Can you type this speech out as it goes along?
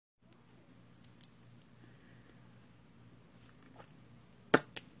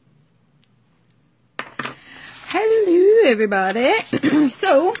everybody.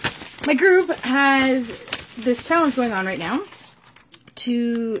 So my group has this challenge going on right now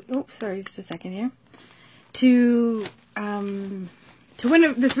to, oops, sorry, just a second here, to win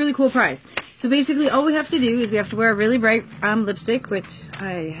this really cool prize. So basically all we have to do is we have to wear a really bright lipstick, which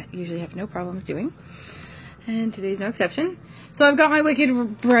I usually have no problems doing, and today's no exception. So I've got my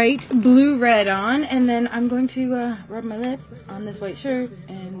wicked bright blue-red on, and then I'm going to rub my lips on this white shirt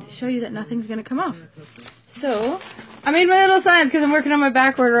and show you that nothing's going to come off. So I made my little signs because I'm working on my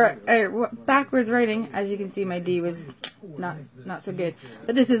backwards writing. As you can see, my D was not so good.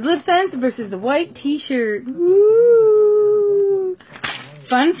 But this is lipsense versus the white t-shirt. Woo!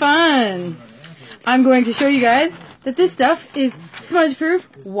 Fun, fun. I'm going to show you guys that this stuff is smudge-proof,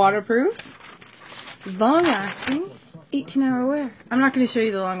 waterproof, long-lasting, 18-hour wear. I'm not going to show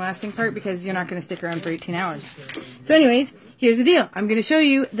you the long-lasting part because you're not going to stick around for 18 hours. So anyways, here's the deal. I'm going to show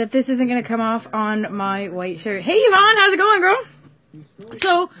you that this isn't going to come off on my white shirt. Hey Yvonne, how's it going, girl?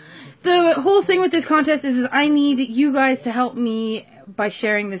 So the whole thing with this contest is I need you guys to help me by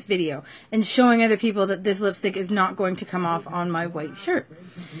sharing this video and showing other people that this lipstick is not going to come off on my white shirt.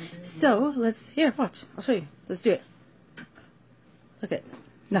 So let's, here, watch. I'll show you. Let's do it. Look at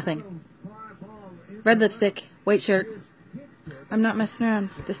nothing. Red lipstick, white shirt. I'm not messing around.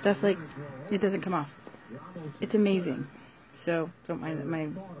 This stuff, like, it doesn't come off. It's amazing. So don't mind that my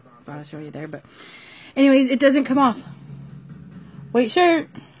I'll show you there, but anyways, it doesn't come off. White shirt,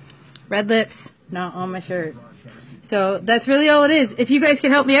 red lips, not on my shirt. So that's really all it is. If you guys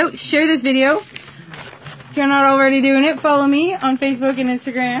can help me out, share this video. If you're not already doing it, follow me on Facebook and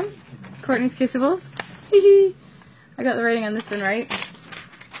Instagram. Courtney's Kissables. I got the writing on this one right.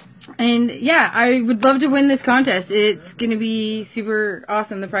 And yeah, I would love to win this contest. It's going to be super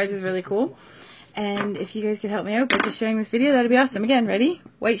awesome. The prize is really cool. And if you guys could help me out by just sharing this video, that'd be awesome. Again, ready?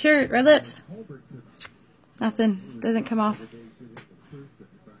 White shirt, red lips. Nothing. Doesn't come off.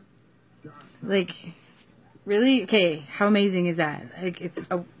 Like, really? Okay, how amazing is that? Like,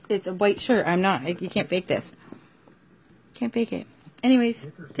 it's a white shirt. I'm not. Like, you can't fake this. Can't fake it. Anyways,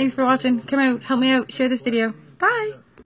 thanks for watching. Come out, help me out, share this video. Bye!